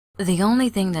The only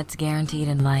thing that's guaranteed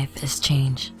in life is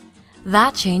change.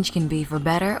 That change can be for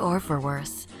better or for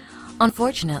worse.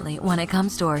 Unfortunately, when it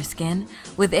comes to our skin,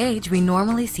 with age we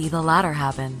normally see the latter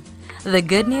happen. The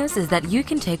good news is that you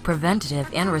can take preventative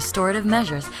and restorative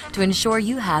measures to ensure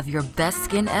you have your best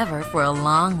skin ever for a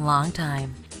long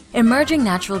time. Emerging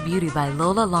Natural Beauty by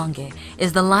Lola Longe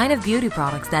is the line of beauty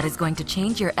products that is going to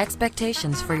change your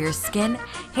expectations for your skin,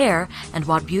 hair, and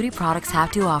what beauty products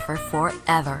have to offer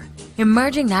forever.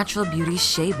 Emerging Natural Beauty's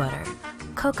shea butter,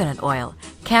 coconut oil,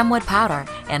 camwood powder,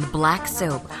 and black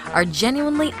soap are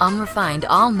genuinely unrefined,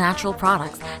 all-natural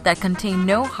products that contain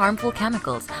no harmful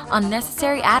chemicals,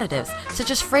 unnecessary additives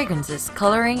such as fragrances,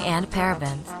 coloring, and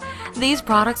parabens. These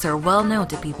products are well known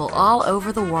to people all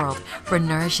over the world for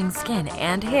nourishing skin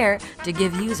and hair to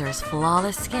give users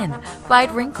flawless skin,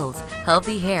 fight wrinkles,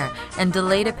 healthy hair, and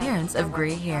delayed appearance of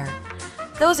gray hair.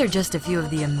 Those are just a few of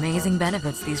the amazing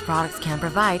benefits these products can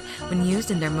provide when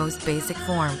used in their most basic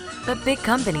form. But big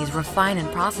companies refine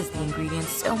and process the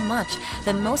ingredients so much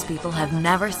that most people have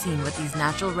never seen what these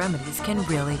natural remedies can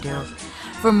really do.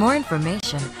 For more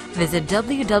information, visit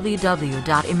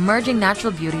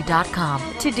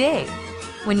www.emergingnaturalbeauty.com today.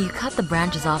 When you cut the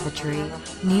branches off a tree,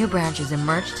 new branches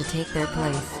emerge to take their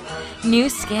place. New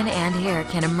skin and hair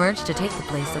can emerge to take the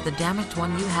place of the damaged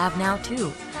one you have now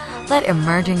too. Let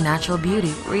Emerging Natural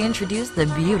Beauty reintroduce the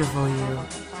beautiful you.